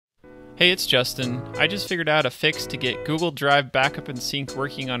Hey, it's Justin. I just figured out a fix to get Google Drive Backup and Sync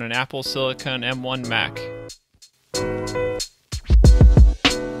working on an Apple Silicon M1 Mac.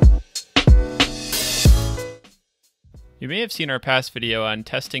 You may have seen our past video on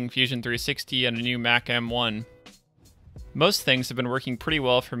testing Fusion 360 on a new Mac M1. Most things have been working pretty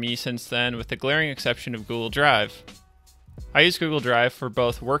well for me since then, with the glaring exception of Google Drive. I use Google Drive for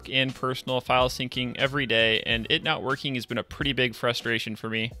both work and personal file syncing every day, and it not working has been a pretty big frustration for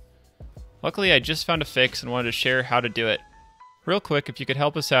me. Luckily, I just found a fix and wanted to share how to do it. Real quick, if you could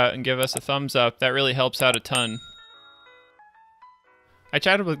help us out and give us a thumbs up, that really helps out a ton. I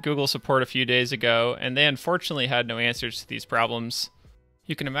chatted with Google support a few days ago, and they unfortunately had no answers to these problems.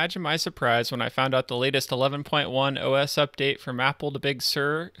 You can imagine my surprise when I found out the latest 11.1 OS update from Apple to Big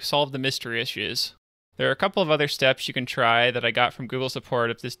Sur solved the mystery issues. There are a couple of other steps you can try that I got from Google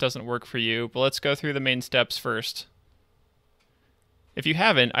support if this doesn't work for you, but let's go through the main steps first. If you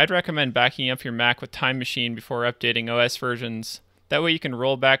haven't, I'd recommend backing up your Mac with Time Machine before updating OS versions. That way you can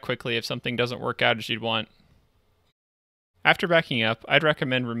roll back quickly if something doesn't work out as you'd want. After backing up, I'd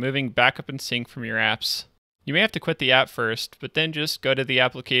recommend removing Backup and Sync from your apps. You may have to quit the app first, but then just go to the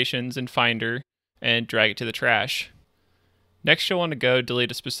Applications and Finder and drag it to the trash. Next, you'll want to go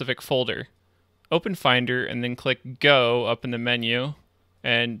delete a specific folder. Open Finder and then click Go up in the menu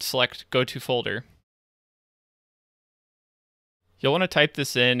and select Go to Folder. You'll want to type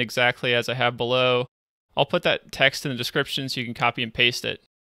this in exactly as I have below. I'll put that text in the description so you can copy and paste it.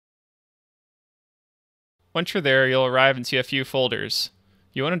 Once you're there, you'll arrive and see a few folders.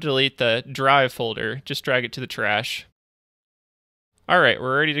 You want to delete the Drive folder, just drag it to the trash. Alright,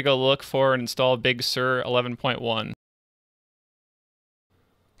 we're ready to go look for and install Big Sur 11.1.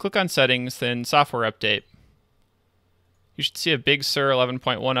 Click on Settings, then Software Update. You should see a Big Sur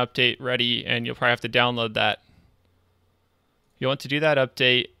 11.1 update ready, and you'll probably have to download that. You'll want to do that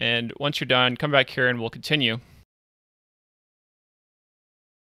update, and once you're done, come back here and we'll continue.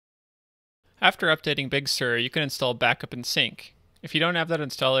 After updating Big Sur, you can install Backup and Sync. If you don't have that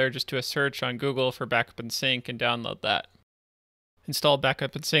installer, just do a search on Google for Backup and Sync and download that. Install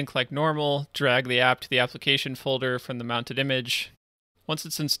Backup and Sync like normal, drag the app to the application folder from the mounted image. Once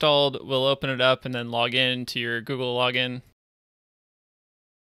it's installed, we'll open it up and then log in to your Google login.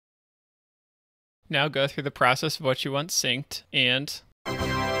 Now go through the process of what you want synced, and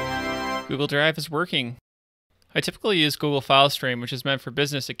Google Drive is working. I typically use Google FileStream, which is meant for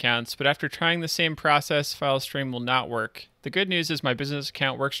business accounts, but after trying the same process, FileStream will not work. The good news is my business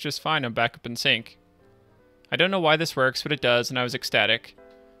account works just fine on Backup and Sync. I don't know why this works, but it does, and I was ecstatic.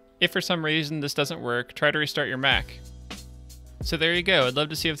 If for some reason this doesn't work, try to restart your Mac. So there you go. I'd love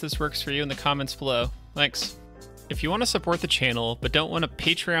to see if this works for you in the comments below. Thanks. If you want to support the channel, but don't want a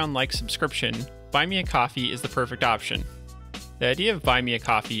Patreon-like subscription, Buy Me a Coffee is the perfect option. The idea of Buy Me a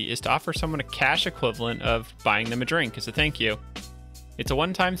Coffee is to offer someone a cash equivalent of buying them a drink as a thank you. It's a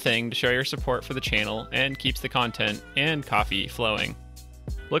one-time thing to show your support for the channel and keeps the content and coffee flowing.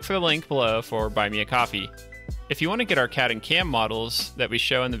 Look for the link below for Buy Me a Coffee. If you want to get our CAD and CAM models that we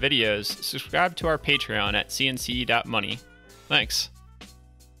show in the videos, subscribe to our Patreon at cnc.money. Thanks.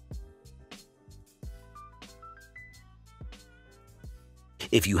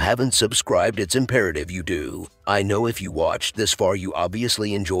 If you haven't subscribed, it's imperative you do. I know if you watched this far, you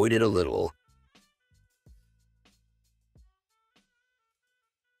obviously enjoyed it a little.